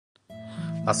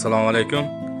Assalomu alaykum.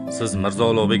 Siz Mirzo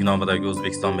Ulug'bek nomidagi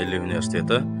O'zbekiston Milliy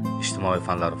universiteti Ijtimoiy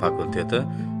fanlar fakulteti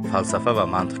falsafa va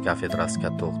mantiq kafedrasi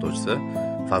katta o'qituvchisi,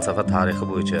 falsafa tarixi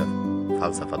bo'yicha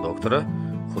falsafa doktori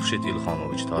Xurshid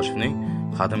Ilhomovich Toshevning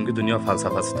Qadimgi dunyo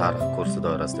falsafasi tarixi kursi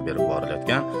doirasida berib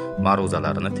borilayotgan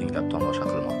ma'ruzalarini tinglab tomosha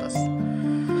qilmoqdasiz.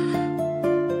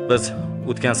 Biz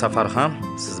o'tgan safar ham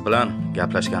siz bilan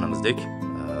gaplashganimizdek,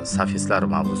 sofistlar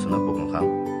mavzusini bugun ham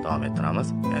davom ettiramiz.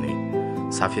 Ya'ni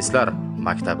sofistlar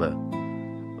maktabi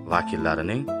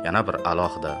vakillarining yana bir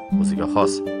alohida o'ziga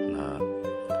xos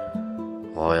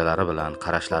g'oyalari bilan,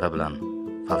 qarashlari bilan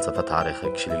falsafa tarixi,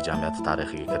 kishilik jamiyati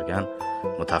tarixiga kirgan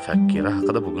mutafakkiri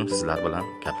haqida bugun sizlar bilan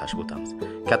gaplashib o'tamiz.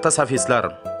 Katta sofistlar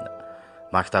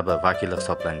maktabi vakili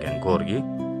hisoblangan Gorgiy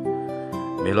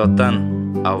miloddan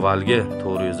avvalgi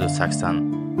 480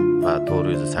 va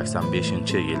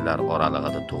 485-yillar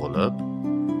oralig'ida tug'ilib,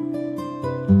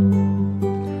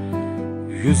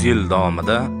 100 yil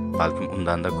davomida, balkim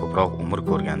undanda ko'proq umr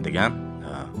ko'rgan degan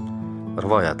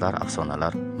rivoyatlar,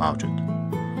 afsonalar mavjud.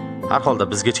 Har holda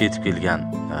bizgacha yetib kelgan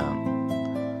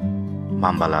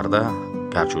manbalarda,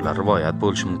 garchi ular rivoyat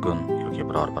bo'lishi mumkin yoki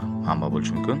biror bir manba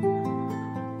bo'lishi mumkin,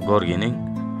 Gorgiyning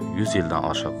 100 yildan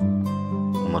oshiq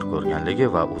umr ko'rganligi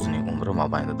va o'zining umri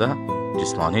mobaynida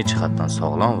jismoniy jihatdan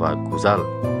sog'lom va go'zal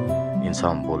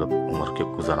inson bo'lib umrga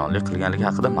guzaronlik qilganligi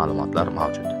haqida ma'lumotlar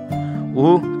mavjud. U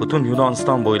butun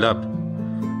Yunoniston bo'ylab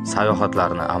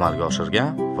sayohatlarni amalga oshirgan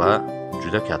va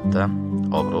juda katta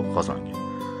obro' qozongan.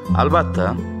 Albatta,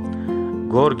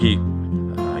 Gorgiy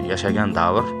yashagan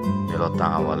davr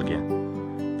miloddan avvalgi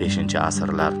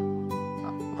 5-asrlar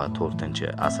va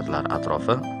 4-asrlar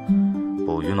atrofi.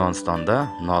 Bu Yunonistonda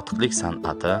notiqlik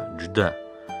san'ati juda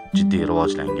jiddiy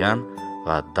rivojlangan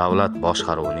va davlat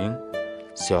boshqaruvining,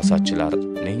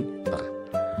 siyosatchilarning bir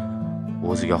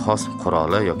o'ziga xos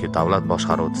quroli yoki davlat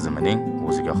boshqaruv tizimining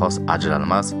o'ziga xos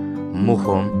ajralmas,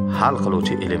 muhim, hal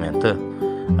qiluvchi elementi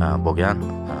bo'lgan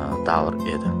davr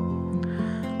edi.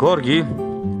 Gorgiy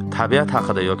tabiat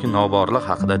haqida yoki noborlik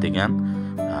haqida degan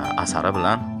asari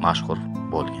bilan mashhur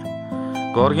bo'lgan.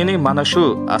 Gorgiyning mana shu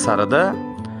asarida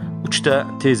 3 ta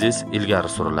tezis ilgari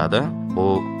suriladi. Bu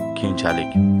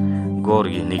keyinchalik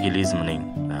Gorgiy nigilizmining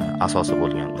asosi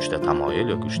bo'lgan 3 ta tamoyil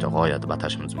yoki 3 ta g'oya deb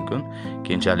atashimiz mumkin.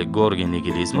 Keyinchalik Gorgiy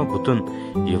nigilizmi butun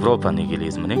Yevropa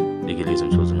nigilizmining, nigilizm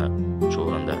so'zini shu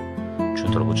o'rinda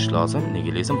tushuntirib o'tish lozim.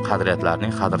 Nigilizm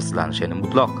qadriyatlarning qadrsizlanishi, ya'ni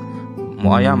mutlaq,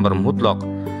 muayyan bir mutlaq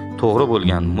to'g'ri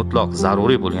bo'lgan, mutlaq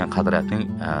zaruriy bo'lgan qadriyatning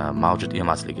mavjud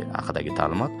emasligi haqidagi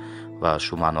ta'limot va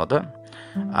shu ma'noda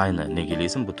ayni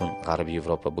nigilizm butun G'arbiy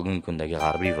Yevropa, bugungi kundagi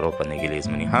G'arbiy Yevropa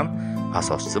nigilizmining ham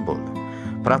asoschisi bo'ldi.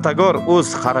 Protagor o'z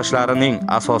qarashlarining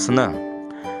asosini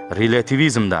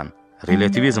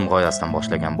relativizm g'oyasidan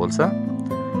boshlagan bo'lsa,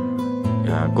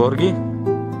 Gorgiy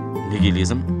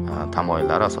nigilizm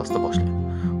tamoyillari asosida boshlaydi.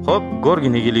 Xo'p,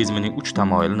 Gorgiy nigilizmining 3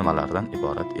 tamoyili nimalardan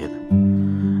iborat edi?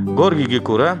 Gorgiyga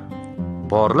ko'ra,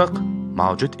 borliq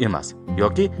mavjud emas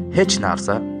yoki hech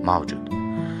narsa mavjud.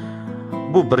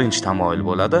 Bu birinchi tamoyil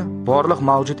bo'ladi. Borliq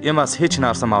mavjud emas, hech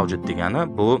narsa mavjud degani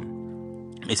bu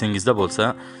esingizda bo'lsa,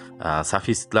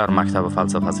 sofistlar maktabi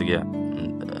falsafasiga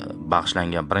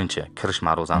bag'ishlangan birinchi kirish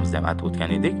ma'ruzamizda ham aytib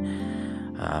o'tgan edik.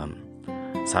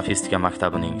 Sofistika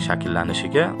maktabining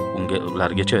shakllanishiga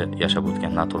ulargacha yashab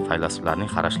o'tgan natur faylasuflarning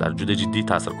qarashlari juda jiddiy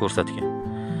ta'sir ko'rsatgan.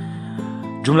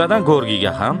 Jumladan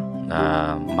Gorgiyga ham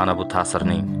mana bu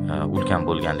ta'sirning ulkan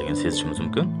bo'lganligini sezishimiz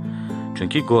mumkin.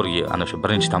 Chunki Gorgiy ana shu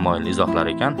birinchi tamoyilni izohlar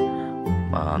ekan,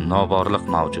 noborliq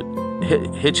mavjud,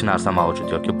 hech narsa mavjud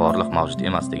yoki borliq mavjud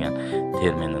emas degan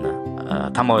terminini,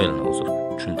 tamoyilni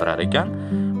tushuntirar ekan,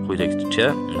 quyidagicha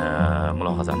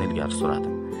mulohazani ilgari suradi.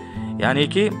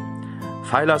 Ya'niki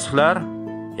faylasuflar,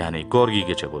 ya'ni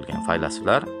Gorgiygacha bo'lgan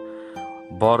faylasuflar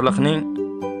borliqning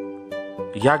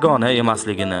yagona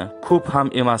emasligini, ko'p ham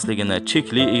emasligini,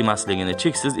 chekli emasligini,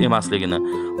 cheksiz emasligini,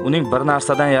 uning bir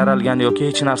narsadan yaralgan yoki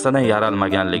hech narsadan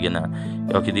yaralmaganligini,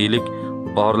 yoki deylik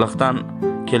borliqdan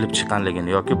kelib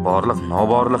chiqqanligini yoki borliq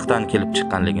noborliqdan kelib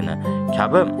chiqqanligini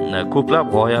kabi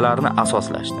ko'plab g'oyalarni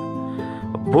asoslashdi.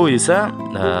 Bu esa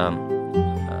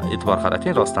e'tibor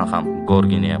qarating, rostdan ham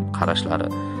Gorgiyning ham qarashlari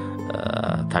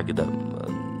tagida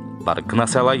bir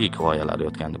gnosiologik g'oyalar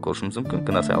yotganini ko'rishimiz mumkin.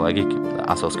 Gnosiologik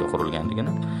asosga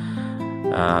qurilganligini.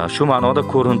 Shu ma'noda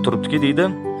ko'rinib turibdiki, deydi,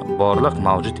 borliq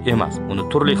mavjud emas. Uni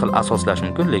turli xil asoslash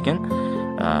mumkin, lekin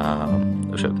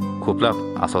o'sha ko'plab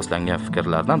asoslangan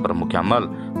fikrlardan bir mukammal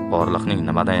borliqning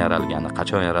nimadan yaralgani,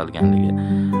 qachon yaralganligi,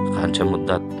 qancha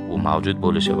muddat u mavjud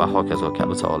bo'lishi va hokazo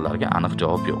kabi savollarga aniq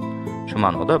javob yo'q. Shu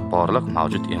ma'noda borliq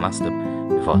mavjud emas deb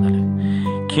ifodalaydi.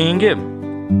 Keyingi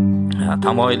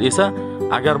tamoyil esa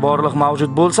agar borliq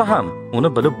mavjud bo'lsa ham uni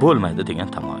bilib bo'lmaydi degan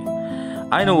tamoyil.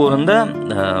 Ayni o'rinda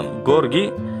Gorgi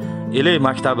Eley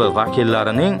maktabi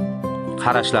vakillarining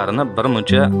qarashlarini bir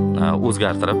muncha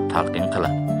o'zgartirib talqin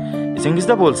qiladi.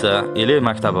 Esingizda bo'lsa, Eley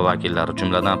maktabi vakillari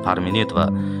jumladan Parmenid va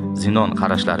Zinon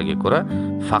qarashlariga ko'ra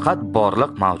faqat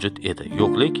borliq mavjud edi,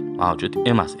 yo'qlik mavjud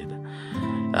emas edi.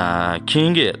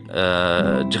 Keyingi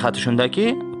jihati shundaki,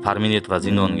 Parmenid va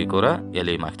Zinonga ko'ra,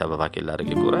 Eley maktabi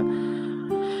vakillariga ko'ra,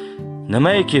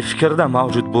 nimaiki fikrda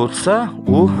mavjud bo'lsa,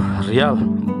 u real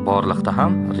borliqda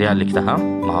ham, reallikda ham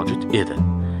mavjud edi.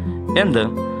 Endi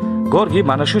Gorgi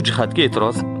mana shu jihatga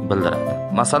e'tiroz bildiradi.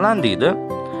 Masalan, deydi,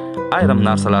 ayrim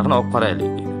narsalarni olib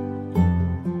qaraylik deydi.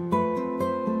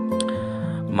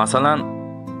 Masalan,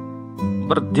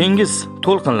 bir dengiz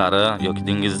to'lqinlari yoki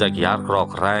dengizdagi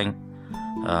yarqroq rang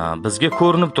bizga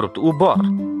ko'rinib turibdi, u bor.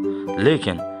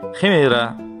 Lekin ximera,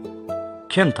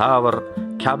 kentavr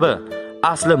kabi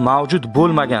asli mavjud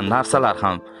bo'lmagan narsalar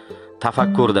ham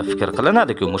tafakkurda fikr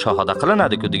qilinadi-ku, mushohada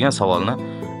qilinadi-ku degan savolni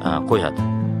qo'yadi.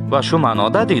 Va shu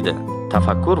ma'noda deydi,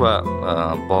 tafakkur va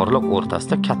borliq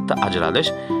o'rtasida katta ajralish,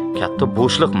 katta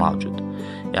bo'shliq mavjud.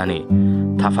 Ya'ni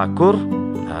tafakkur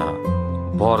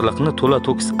borliqni to'la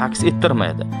to'kis aks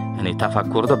ettirmaydi. Ya'ni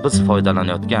tafakkurda biz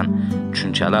foydalanayotgan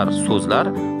tushunchalar, so'zlar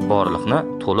borliqni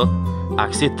to'liq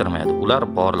aks ettirmaydi. Ular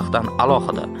borliqdan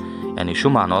alohida. Ya'ni shu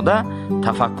ma'noda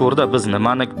tafakkurda biz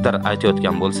nimanidir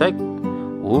aytayotgan bo'lsak,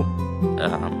 u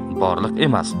borliq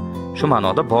emas. Shu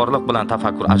ma'noda borliq bilan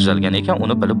tafakkur ajralgan ekan,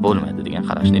 uni bilib bo'lmaydi degan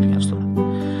qarashni ilgari suradi.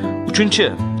 Uchinchi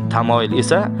tamoyil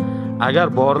esa, agar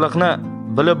borliqni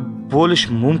bilib bo'lish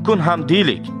mumkin ham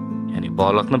deylik, ya'ni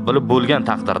borliqni bilib bo'lgan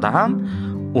taqdirda ham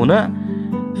uni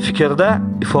fikrda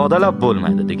ifodalab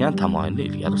bo'lmaydi degan tamoyilni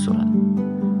ilgari suradi.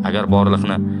 Agar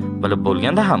borliqni bilib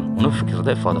bo'lganda ham uni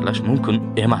fikrda ifodalash mumkin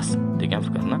emas degan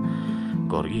fikrni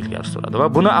Gorgi ilgari suradi va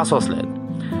buni asoslaydi.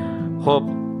 Xo'p,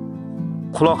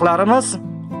 quloqlarimiz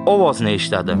ovozni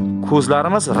eshitadi,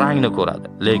 ko'zlarimiz rangni ko'radi,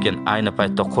 lekin ayni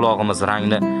paytda quloqimiz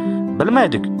rangni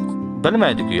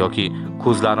bilmaydi-ku yoki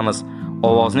ko'zlarimiz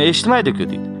ovozni eshitmaydi-ku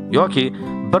deydi. Yoki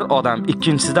bir odam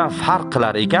ikkinchisidan farq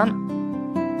qilar ekan,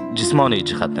 jismoniy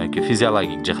jihatdan yoki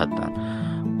fiziologik jihatdan,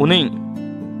 uning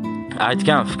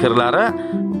aytgan fikrlari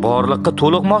borliqqa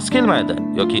to'liq mos kelmaydi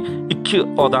yoki ikki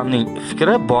odamning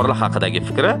fikri, borliq haqidagi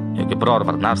fikri yoki biror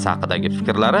bir narsa haqidagi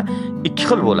fikrlari ikki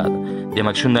xil bo'ladi.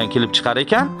 Demak, shundan kelib chiqar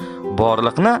ekan,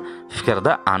 borliqni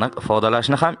fikrda aniq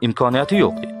ifodalashni ham imkoniyati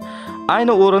yo'q deydi.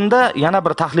 Ayni o'rinda yana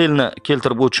bir tahlilni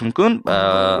keltirib o'tish mumkin.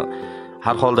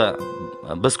 Har holda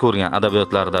biz ko'rgan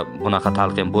adabiyotlarda bunaqa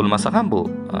talqin bo'lmasa ham, bu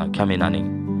Kaminaning,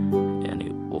 ya'ni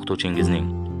o'qituvchingizning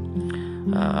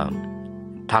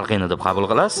talqini deb qabul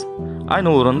qilasiz. Ayni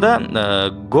o'rinda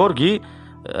Gorgi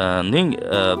ning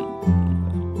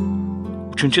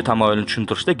uchinchi tamoyilni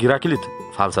tushuntirishda Geraklit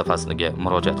falsafasiga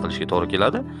murojaat qilishga to'g'ri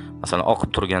keladi. Masalan, oqib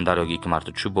turgan daryoga 2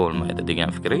 marta tushib bo'lmaydi degan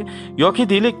fikrga yoki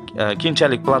deylik,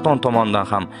 keyinchalik Platon tomonidan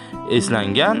ham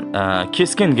eslangan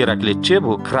keskin Geraklitchi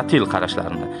bu Kratil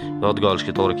qarashlarini yodga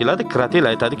olishga to'g'ri keladi. Kratil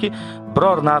aytadiki,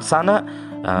 biror narsani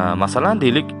masalan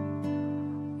deylik,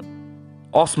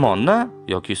 osmonni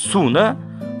yoki suvni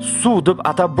suv deb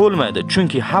atab bo'lmaydi,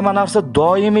 chunki hamma narsa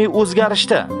doimiy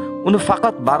o'zgarishda. Uni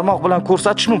faqat barmoq bilan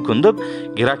ko'rsatish mumkin deb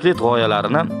Geraklit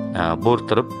g'oyalarini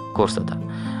bo'rttirib ko'rsatadi.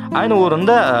 Ayni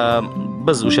o'rinda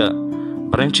biz o'sha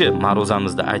birinchi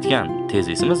ma'ruzamizda aytgan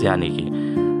tezisimiz, ya'niki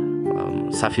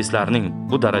sofistlarning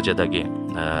bu darajadagi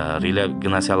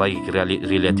gnosiologik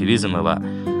relativizmi va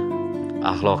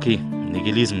axloqiy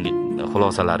nigilizm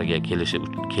xulosalariga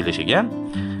kelishiga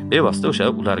bevosita o'sha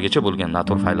ulargacha bo'lgan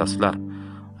natur faylasuflar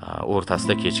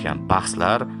o'rtasida kechgan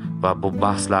bahslar va bu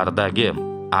bahslardagi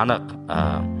aniq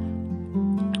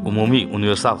umumiy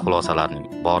universal xulosalarning,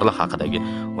 borliq haqidagi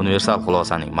universal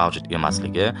xulosaning mavjud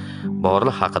emasligi,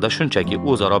 borliq haqida shunchaki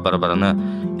o'zaro bir-birini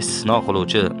istisno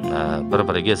qiluvchi,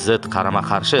 bir-biriga zid,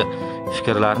 qarama-qarshi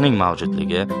fikrlarning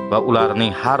mavjudligi va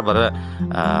ularning har biri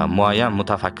muayyan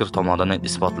mutafakkir tomonidan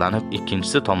isbotlanib,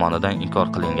 ikkinchisi tomonidan inkor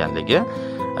qilinganligi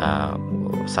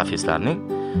sofistlarning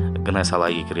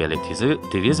gnosiologik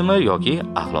relativizmi yoki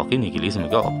axloqiy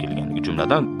nigilizmiga olib kelganligi,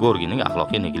 jumladan Gorgining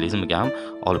axloqiy nigilizmiga ham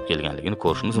olib kelganligini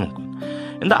ko'rishimiz mumkin.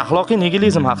 Endi axloqiy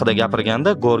nigilizm haqida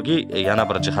gapirganda Gorgi yana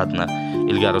bir jihatni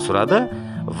ilgari suradi.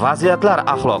 Vaziyatlar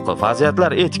axloqi,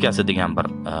 vaziyatlar etikasi degan bir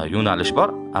yo'nalish bor.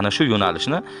 Ana shu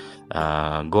yo'nalishni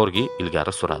Gorgi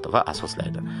ilgari suradi va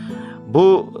asoslaydi. Bu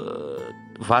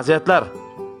vaziyatlar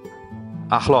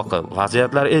axloqi,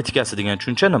 vaziyatlar etikasi degan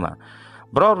tushuncha nima?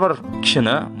 Biror bir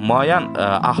kishini muayyan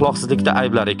axloqsizlikda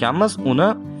ayblar ekanmiz, uni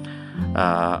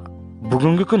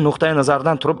bugungi kun nuqtai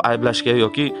nazardan turib ayblashga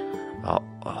yoki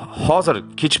hozir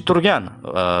kechib turgan,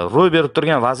 ro'y berib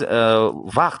turgan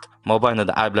vaqt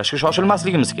mobaynida ayblashga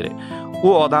shoshilmasligimiz kerak. U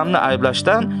odamni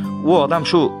ayblashdan, u odam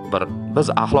shu bir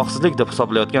biz axloqsizlik deb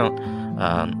hisoblayotgan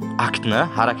aktni,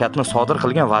 harakatni sodir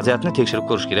qilgan vaziyatni tekshirib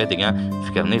ko'rish kerak degan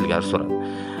fikrni ilgari suradi.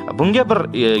 Bunga bir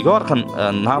yorqin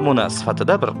namuna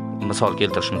sifatida bir misol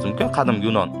keltirishimiz mumkin. Qadim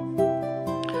Yunon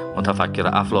mutafakkiri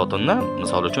Aflotunni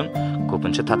misol uchun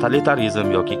ko'pincha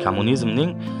totalitarizm yoki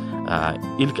kommunizmning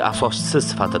ilk asoschisi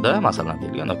sifatida masalan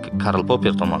deyilgan Karl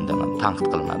Popper tomonidan tanqid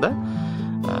qilinadi.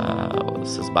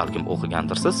 Siz balkim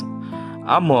o'qigandirsiz.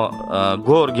 Ammo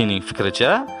Gorgiyning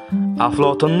fikricha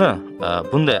Aflotunni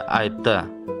bunday aybda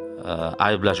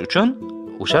ayblash uchun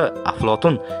o'sha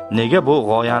Aflotun nega bu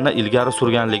g'oyani ilgari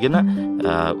surganligini,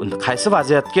 qaysi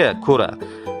vaziyatga ko'ra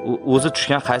o'zi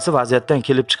tushgan qaysi vaziyatdan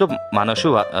kelib chiqib mana shu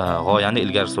g'oyani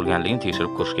ilgari surganligini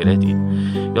tekshirib ko'rish kerak deydi.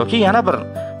 Yoki yana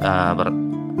bir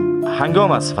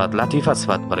hangoma sifat, latifa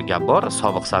sifat bir gap bor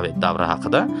sobiq Sovet davri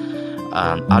haqida.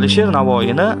 Alisher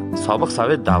Navoiyni sobiq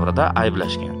Sovet davrida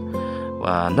ayblashgan.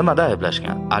 Nimada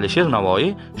ayblashgan? Alisher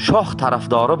Navoiy shoh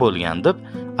tarafdori bo'lgan deb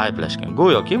ayblashgan.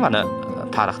 Go'yoki mana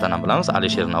tarixdan ham bilamiz,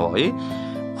 Alisher Navoiy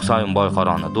Husayn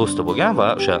Boyqoroni do'sti bo'lgan va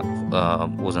o'sha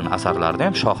o'zining asarlarida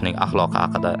ham shohning axloqi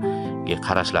haqidagi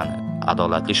qarashlarni,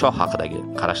 adolatli shoh haqidagi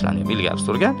qarashlarni ilgari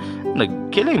surgan.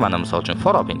 Keling mana misol uchun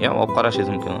Farobini ham olib qarashingiz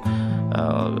mumkin.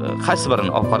 Qaysi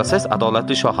birini olib qarasangiz,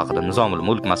 adolatli shoh haqida Nizomul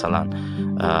Mulk masalan,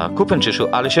 ko'pincha shu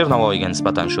Alisher Navoiyga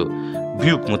nisbatan shu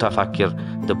buyuk mutafakkir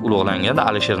deb ulug'langanda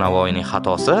Alisher Navoiyning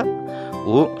xatosi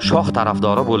u shoh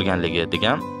tarafdori bo'lganligi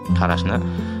degan qarashni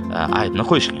aybni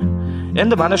qo'yishgan.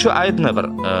 Endi mana shu aybni bir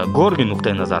Gorgiy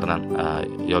nuqtai nazaridan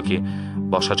yoki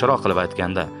boshqacharoq qilib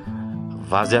aytganda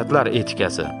vaziyatlar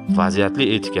etikasi, vaziyatli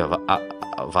etika va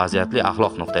vaziyatli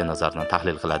axloq nuqtai nazaridan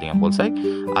tahlil qiladigan bo'lsak,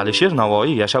 Alisher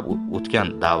Navoiy yashab o'tgan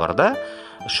davrda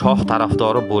shoh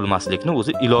tarafdori bo'lmaslikning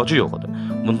o'zi iloji yo'q edi.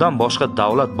 Bundan boshqa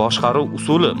davlat boshqaruv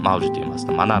usuli mavjud emasdi.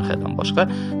 Monarxiyadan boshqa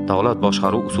davlat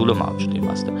boshqaruv usuli mavjud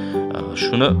emasdi.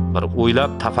 Shuni bir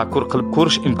o'ylab, tafakkur qilib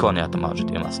ko'rish imkoniyati mavjud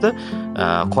emasdi.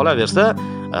 Qolaversa,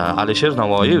 Alisher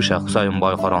Navoiy o'sha Husayn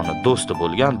Boyqoroni do'sti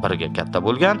bo'lgan, birga katta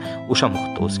bo'lgan, o'sha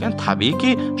muhitda o'sgan,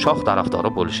 tabiiyki shoh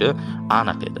tarafdori bo'lishi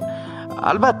aniq edi.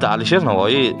 Albatta Alisher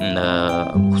Navoiy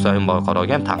Husayn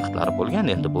Boyqoroga ham tanqidlari bo'lgan.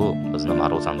 Endi bu bizning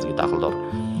ma'ruzamizga daxldor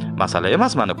masala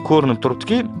emas. Mana ko'rinib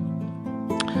turibdiki,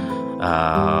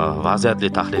 vaziyatli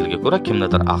tahlilga ko'ra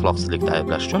kimnidir axloqsizlikda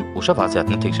ayblash uchun o'sha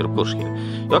vaziyatni tekshirib ko'rish kerak.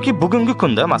 Yoki bugungi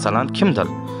kunda masalan kimdir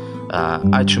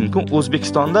aytish mumkin,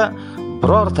 O'zbekistonda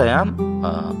birorta ham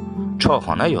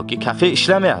choyxona yoki kafe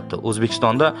ishlamayapti.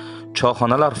 O'zbekistonda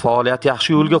choyxonalar faoliyati yaxshi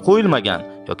yo'lga qo'yilmagan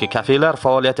yoki kafelar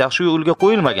faoliyati yaxshi yo'lga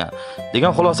qo'yilmagan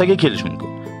degan xulosaga kelish mumkin.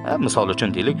 Misol uchun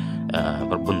deylik,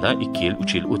 bundan 2 yil,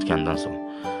 3 yil o'tgandan so'ng.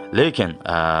 Lekin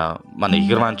mana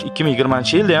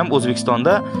 2020-yilda ham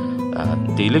O'zbekistonda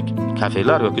deylik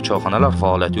kafelar yoki choyxonalar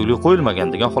faoliyati yo'lga qo'yilmagan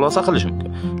degan xulosa qilish mumkin.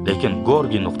 Lekin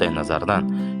Gorgiy nuqtai nazaridan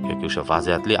yoki o'sha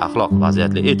vaziyatli axloq,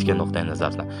 vaziyatli etika nuqtai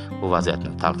nazaridan bu vaziyatni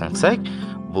talqin qilsak,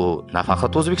 bu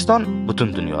nafaqat O'zbekiston, butun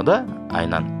dunyoda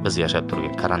aynan biz yashab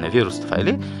turgan koronavirus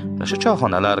tufayli o'sha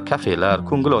choyxonalar, kafelar,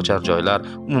 ko'ngilochar joylar,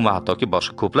 umuman hattoki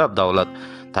boshqa ko'plab davlat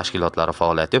tashkilotlari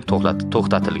faoliyati ham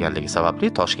to'xtatilganligi sababli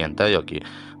Toshkentda yoki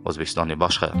O'zbekistonning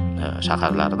boshqa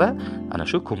shaharlarida ana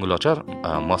shu ko'ngilochar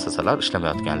muassasalar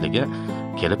ishlamayotganligi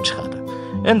kelib chiqadi.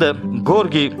 Endi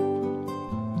Gorgiy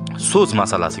so'z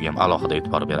masalasiga ham alohida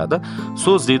e'tibor beradi.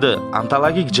 So'z deydi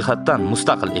ontologik jihatdan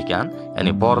mustaqil ekan,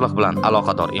 ya'ni borliq bilan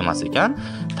aloqador emas ekan,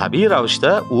 tabiiy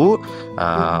ravishda u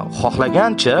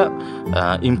xohlagancha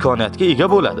imkoniyatga ega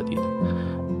bo'ladi deydi.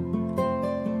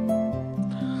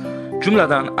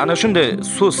 Jumladan ana shunday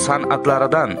so'z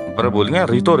san'atlaridan biri bo'lgan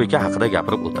ritorika haqida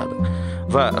gapirib o'tadi.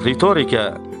 Va ritorika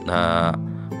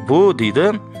bu deydi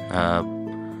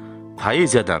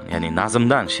poeziyadan, ya'ni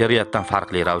nazmdan, she'riyatdan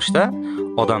farqli ravishda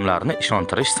odamlarni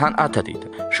ishontirish san'ati deydi.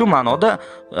 Shu ma'noda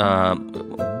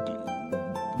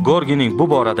Gorgiyning bu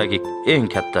boradagi eng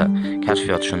katta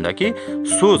kashfiyoti shundaki,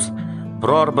 so'z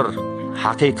biror bir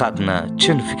haqiqatni,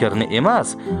 chin fikrni emas,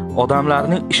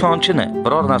 odamlarning ishonchini,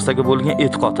 biror narsaga bo'lgan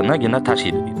e'tiqodinigina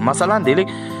tashiydi deydi. Masalan, deylik,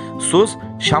 so'z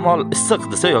shamol issiq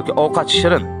desa yoki ovqat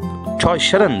shirin, choy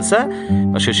shirin desa,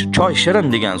 o'sha choy shirin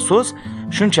degan so'z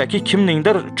shunchaki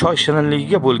kimningdir choy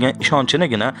shirinligiga bo'lgan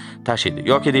ishonchinigina tashiydi.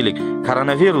 Yoki deylik,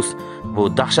 koronavirus bu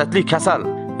dahshatli kasal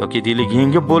yoki deylik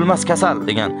yengib bo'lmas kasal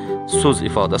degan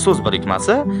so'z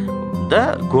birikmasi da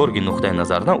Gorgiy nuqtai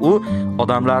nazaridan u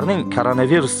odamlarning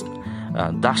koronavirus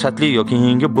dahshatli yoki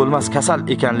yengib bo'lmas kasal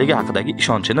ekanligi haqidagi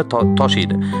ishonchini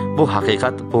toshiydi. Bu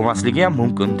haqiqat bo'lmasligi ham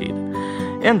mumkin deydi.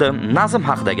 Endi nazm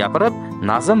haqida gapirib,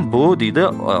 nazm bu deydi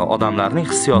odamlarning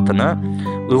hissiyotini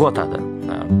uyg'otadi.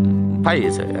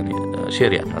 Poeziya, ya'ni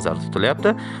she'riyat nazarda tutilyapti.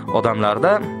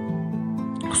 Odamlarda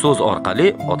so'z orqali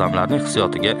odamlarning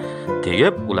hissiyotiga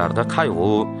tegib, ularda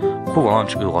qayg'u,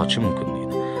 quvonch uyg'otishi mumkin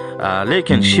deydi.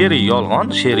 Lekin she'riy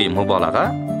yolg'on, she'riy mubolag'a,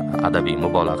 adabiy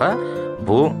mubolag'a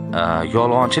bu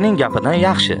yolg'onchining gapidan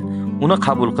yaxshi. Uni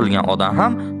qabul qilgan odam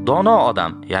ham dono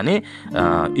odam, ya'ni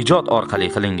ijod orqali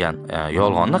qilingan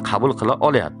yolg'onni qabul qila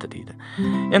olyapti deydi.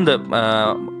 Endi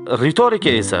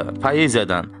ritorika esa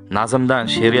poeziyadan, nazmdan,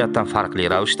 she'riyatdan farqli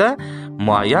ravishda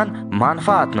muayyan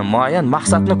manfaatni, muayyan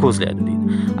maqsadni ko'zlaydi deydi.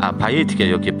 Poetika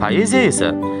yoki poeziya esa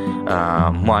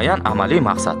muayyan amaliy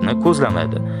maqsadni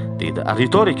ko'zlamaydi deydi.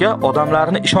 Ritorika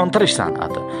odamlarni ishontirish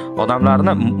san'ati.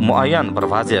 Odamlarni muayyan bir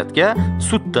vaziyatga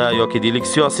sudda yoki deylik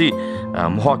siyosiy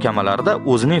muhokamalarda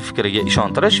o'zining fikriga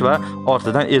ishontirish va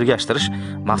ortidan ergashtirish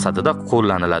maqsadida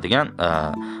qo'llaniladigan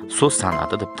so'z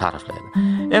san'ati deb ta'riflaydi.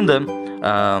 Endi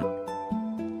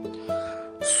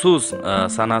so'z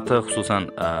san'ati, xususan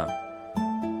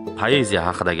poeziya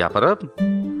haqida gapirib,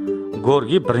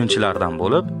 Gorgiy birinchilardan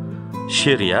bo'lib,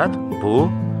 she'riyat bu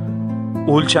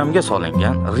o'lchamga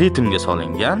solingan, ritmga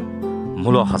solingan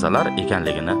mulohazalar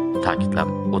ekanligini ta'kidlab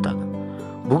o'tadi.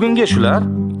 Bugungi shular,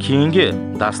 keyingi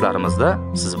darslarimizda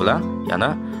siz bilan yana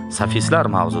sofistlar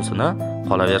mavzusini,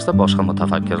 qolaversa boshqa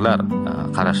mutafakkirlar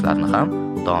qarashlarini ham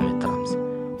davom ettiramiz.